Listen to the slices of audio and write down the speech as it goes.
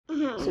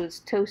So it's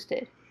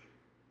toasted.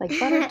 Like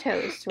buttered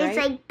toast, right? It's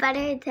like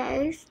buttered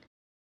toast.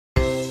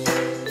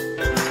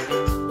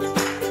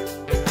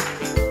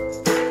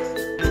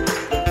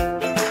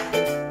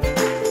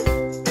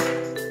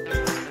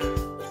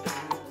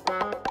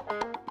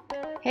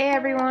 Hey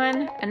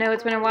everyone! I know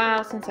it's been a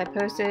while since I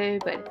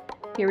posted, but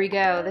here we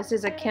go. This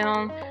is a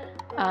kiln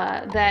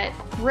that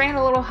ran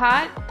a little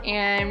hot,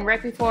 and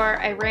right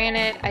before I ran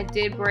it, I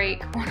did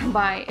break one of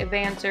my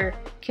Advancer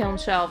kiln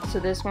shelves. So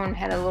this one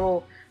had a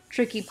little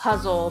tricky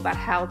puzzle about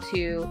how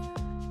to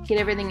get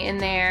everything in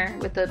there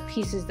with the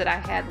pieces that I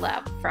had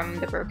left from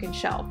the broken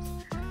shelf.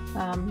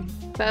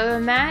 But other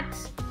than that,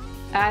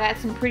 I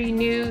got some pretty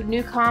new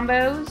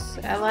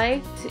combos I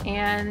liked,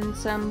 and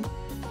some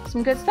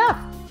good stuff.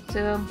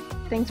 So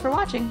thanks for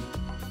watching.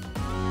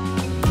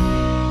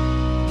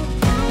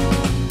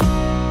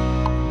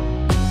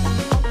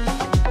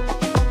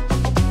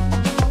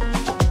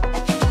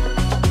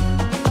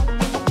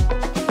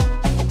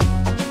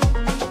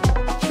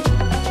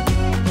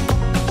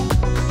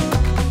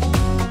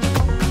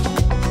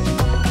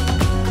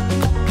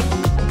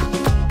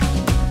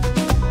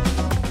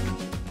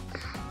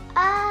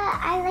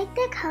 I like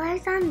the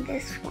colors on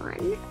this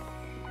one.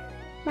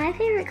 My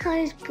favorite color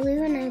is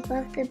blue, and I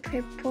love the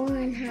purple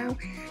and how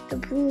the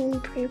blue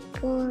and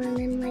purple and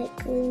then light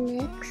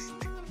blue mixed.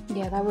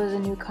 Yeah, that was a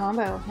new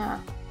combo, huh?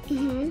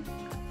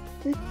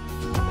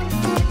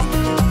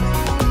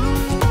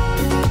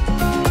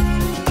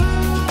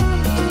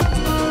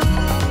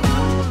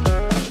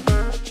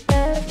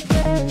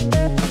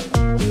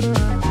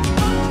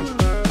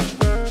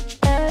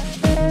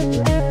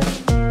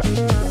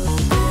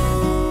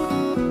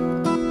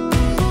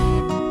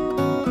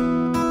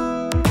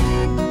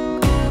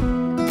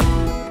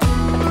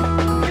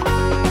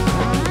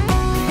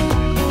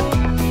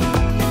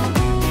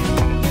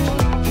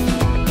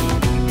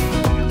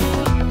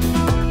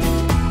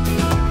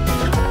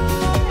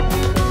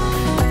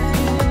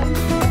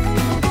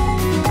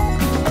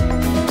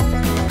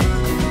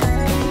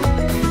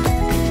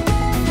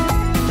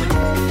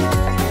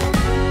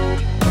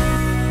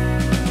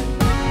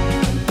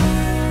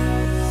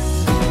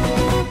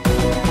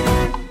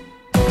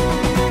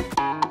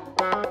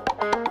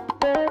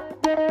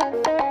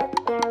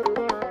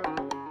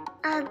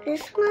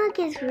 This mug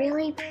is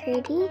really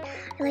pretty.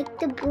 I like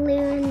the blue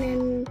and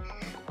then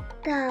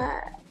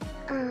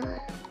the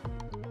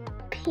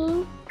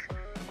pink.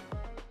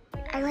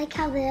 I like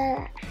how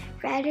the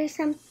red or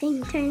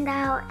something turned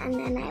out, and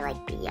then I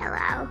like the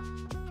yellow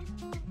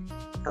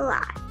a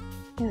lot.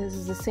 Yeah, this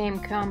is the same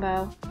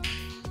combo.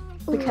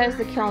 Because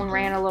the kiln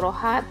ran a little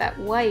hot, that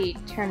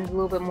white turned a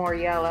little bit more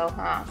yellow,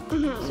 huh?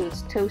 So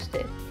it's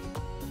toasted.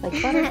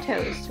 Like buttered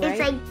toast, right? It's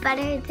like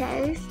buttered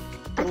toast.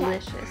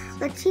 Delicious. Okay,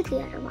 let's see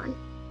the other one.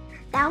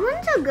 That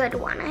one's a good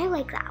one. I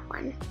like that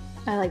one.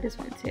 I like this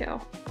one too.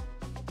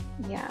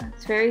 Yeah,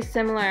 it's very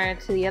similar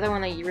to the other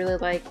one that you really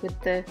like with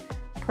the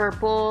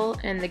purple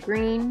and the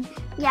green.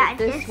 Yeah,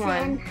 this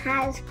one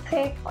has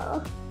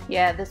purple.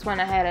 Yeah, this one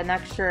I had an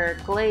extra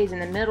glaze in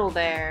the middle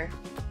there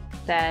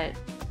that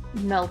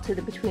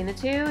melted between the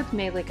two. It's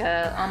made like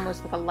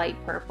almost like a light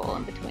purple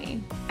in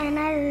between. And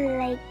I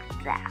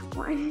like that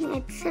one.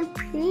 It's so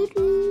pretty.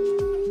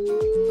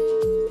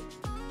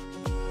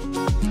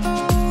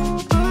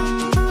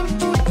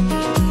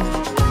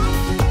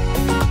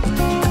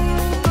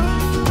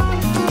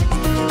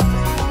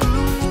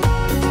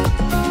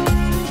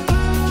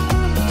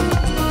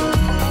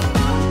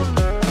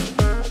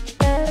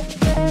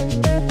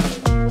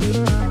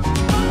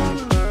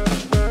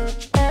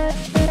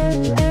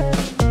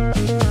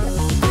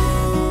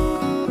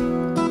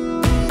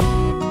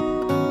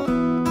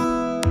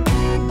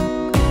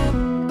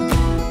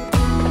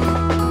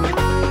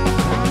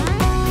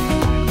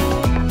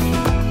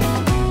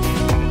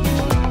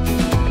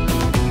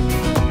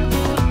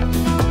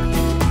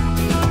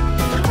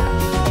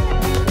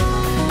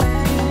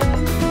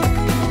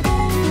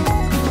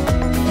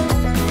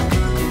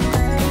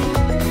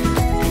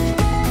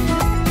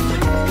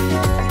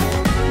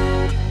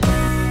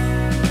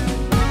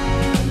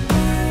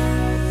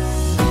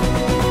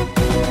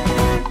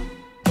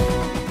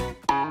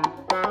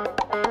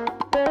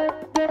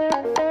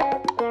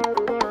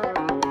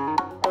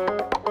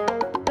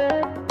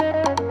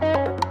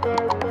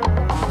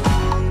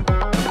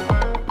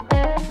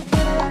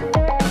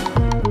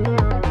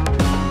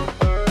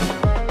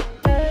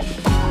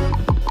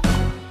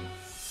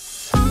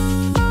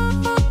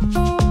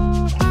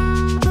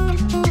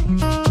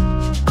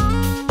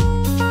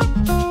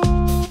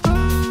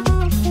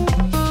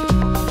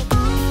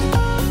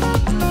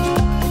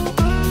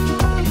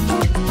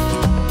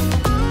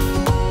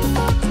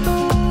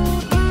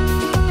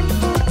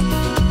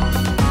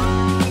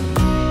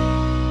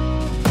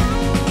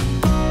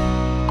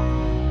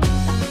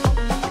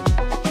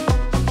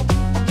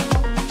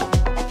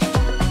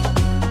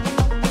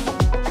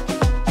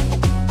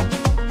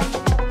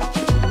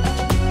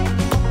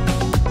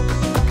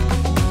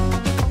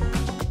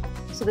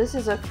 this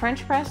is a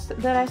French press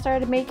that I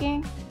started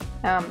making.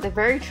 They're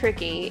very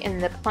tricky, and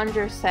the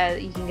plunger set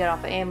that you can get off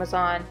of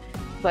Amazon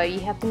but you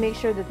have to make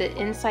sure that the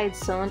inside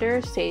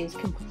cylinder stays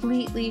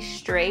completely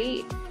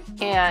straight,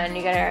 and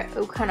you gotta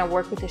kind of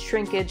work with the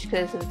shrinkage,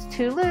 because if it's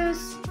too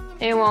loose,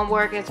 it won't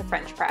work as a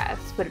French press.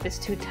 But if it's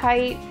too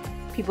tight,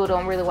 people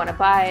don't really want to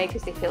buy it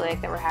because they feel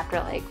like they will have to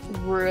like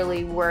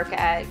really work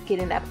at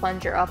getting that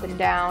plunger up and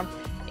down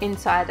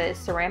inside the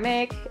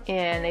ceramic,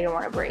 and they don't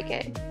want to break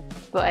it.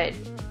 But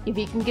if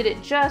you can get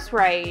it just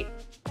right,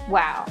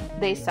 wow,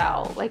 they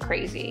sell like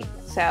crazy.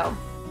 So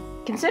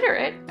consider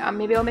it.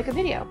 Maybe I'll make a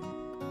video.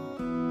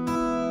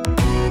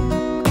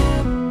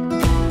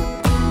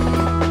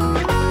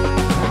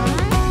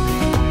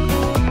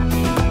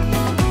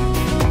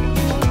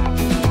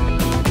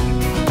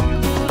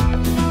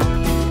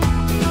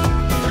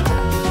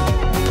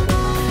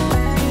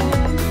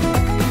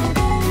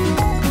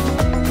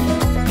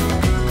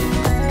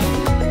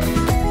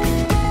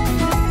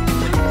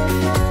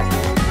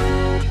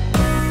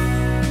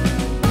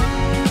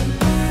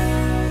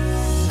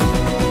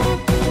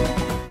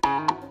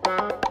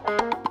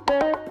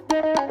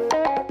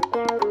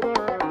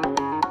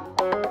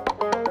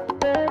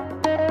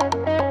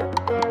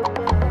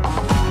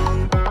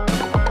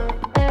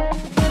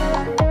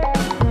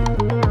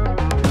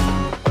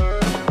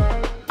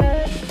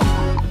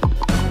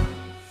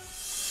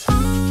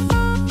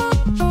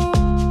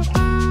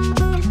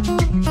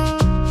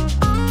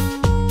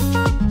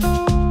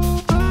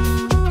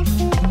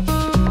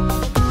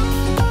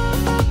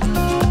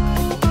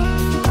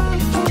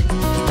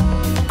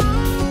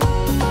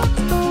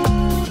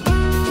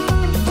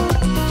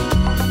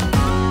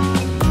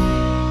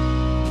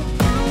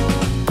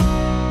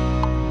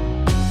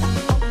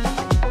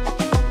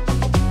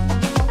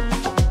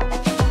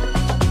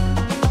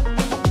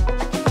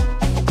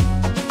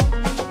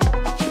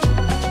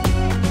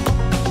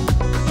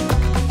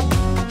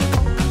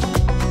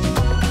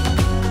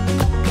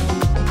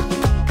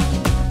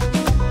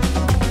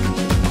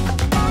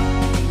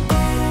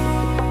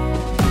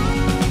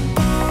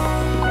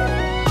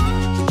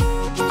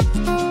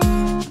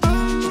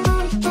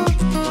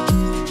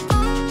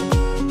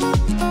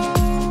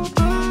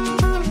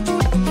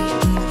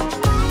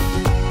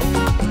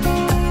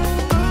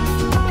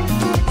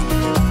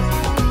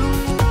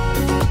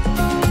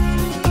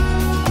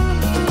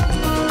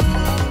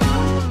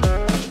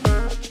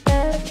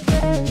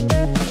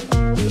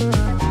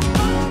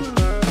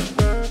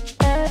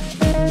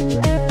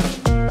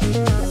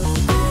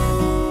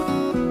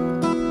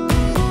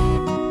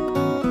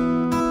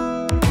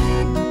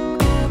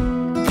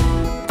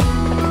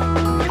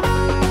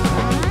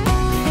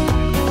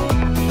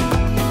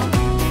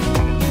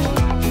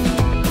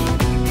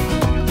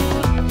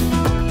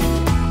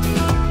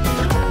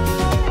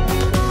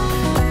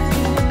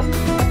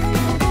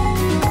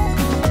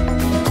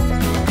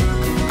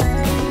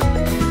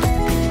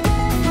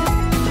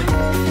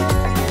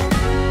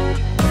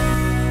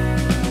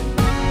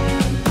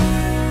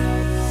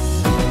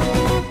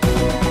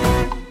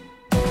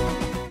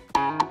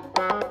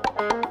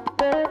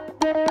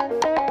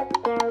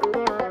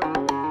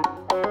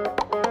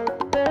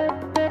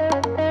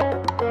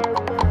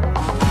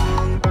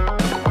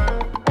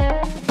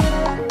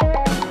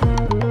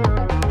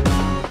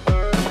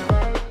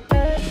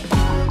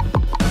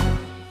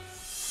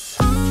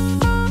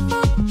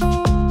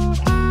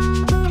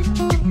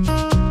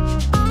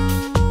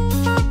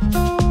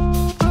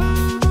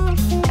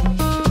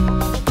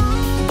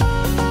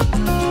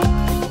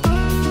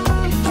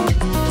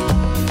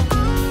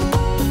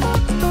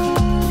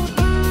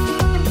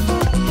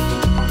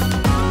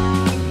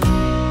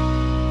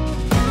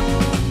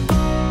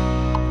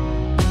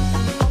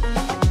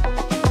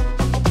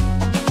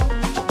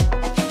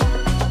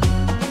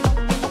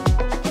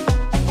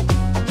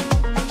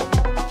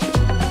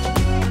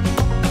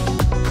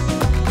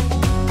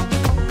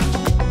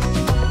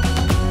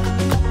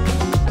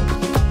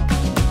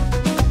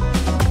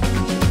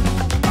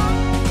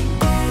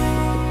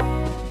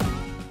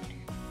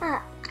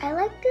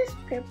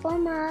 purple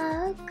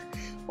mug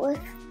with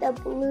the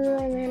blue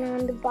and then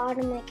on the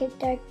bottom like a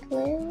dark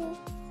blue.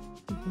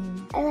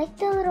 I like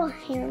the little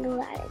handle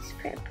that is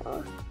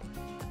purple.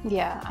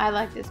 Yeah, I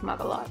like this mug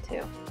a lot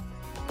too.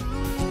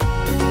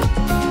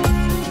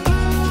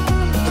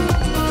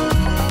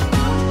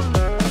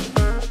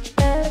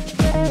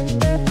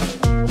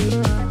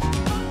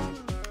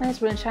 I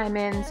just want to chime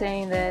in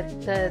saying that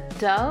the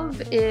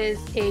Dove is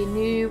a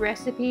new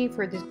recipe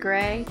for this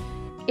gray.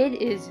 It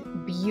is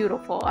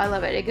beautiful. I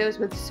love it. It goes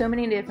with so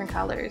many different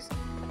colors.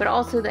 But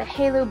also the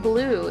Halo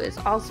Blue is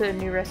also a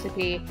new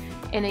recipe,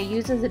 and it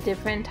uses a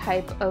different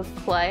type of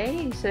clay.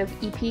 Instead of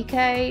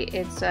EPK,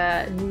 it's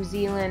a New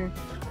Zealand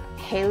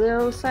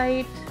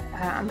halosite.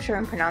 I'm sure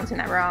I'm pronouncing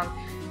that wrong,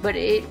 but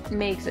it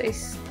makes a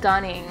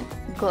stunning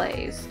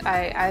glaze.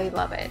 I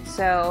love it.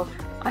 So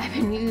I've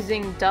been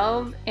using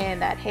Dove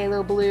and that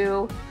Halo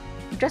Blue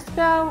just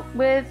about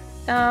with,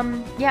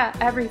 yeah,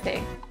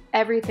 everything.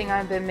 Everything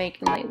I've been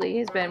making lately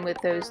has been with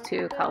those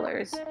two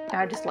colors.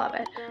 I just love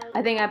it.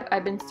 I think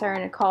I've been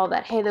starting to call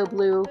that Halo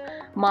Blue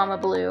Mama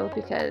Blue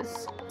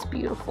because it's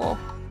beautiful.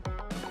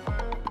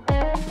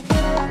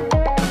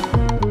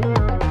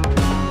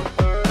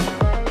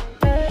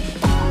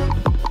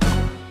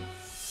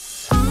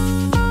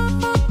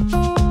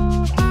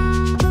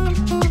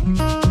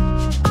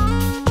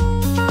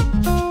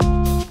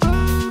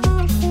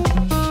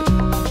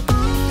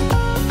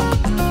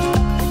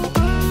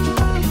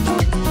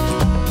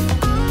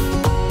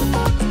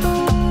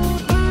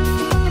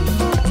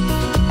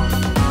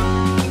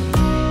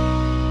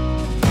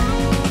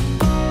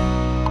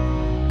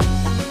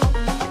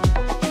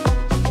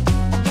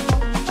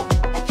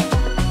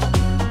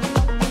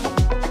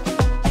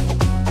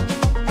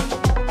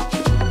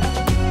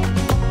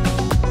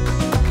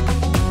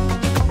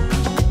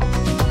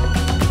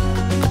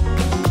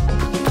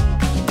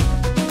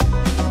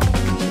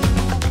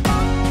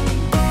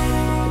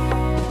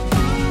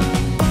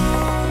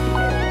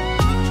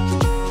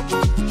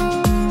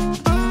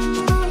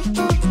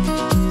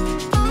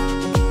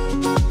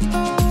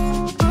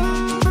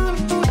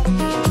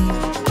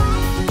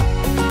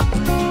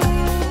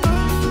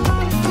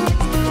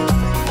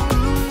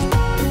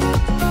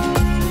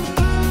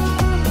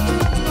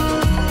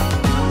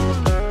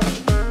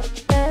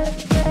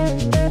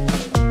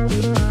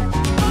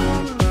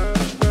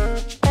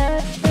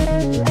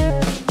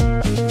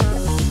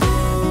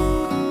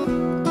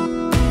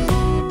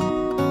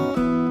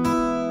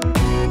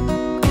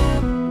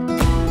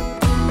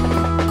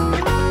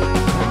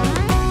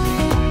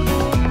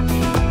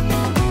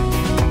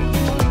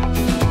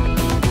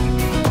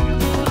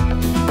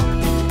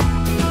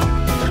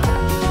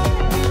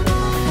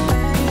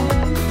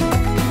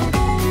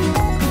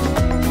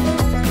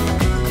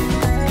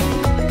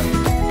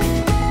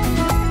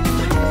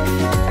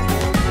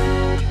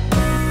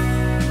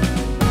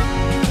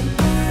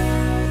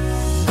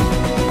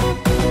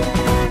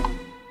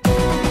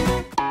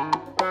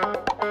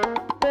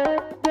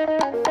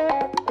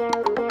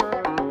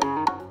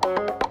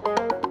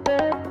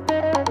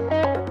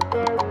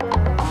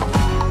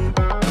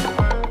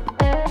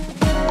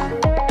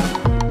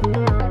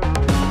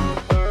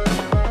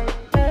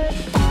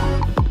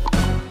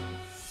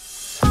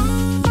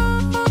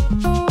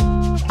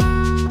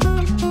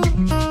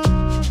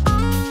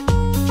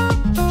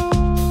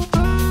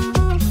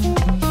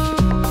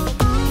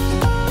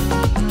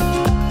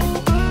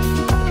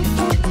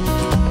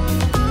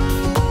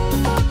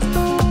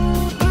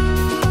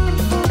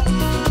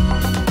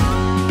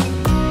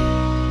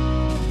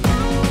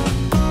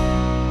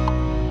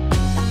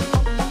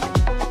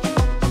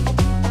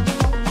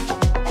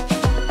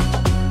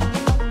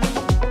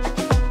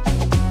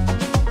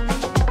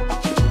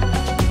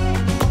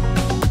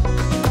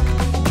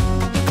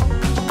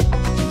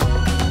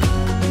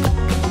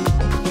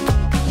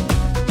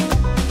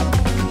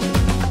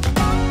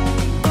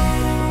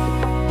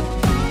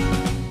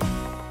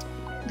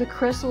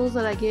 crystals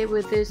that I get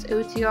with this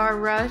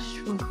OTR Rush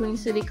from Queen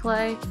City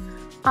Clay.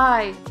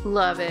 I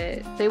love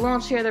it. They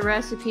won't share the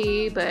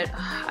recipe, but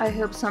I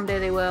hope someday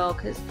they will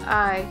because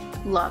I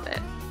love it.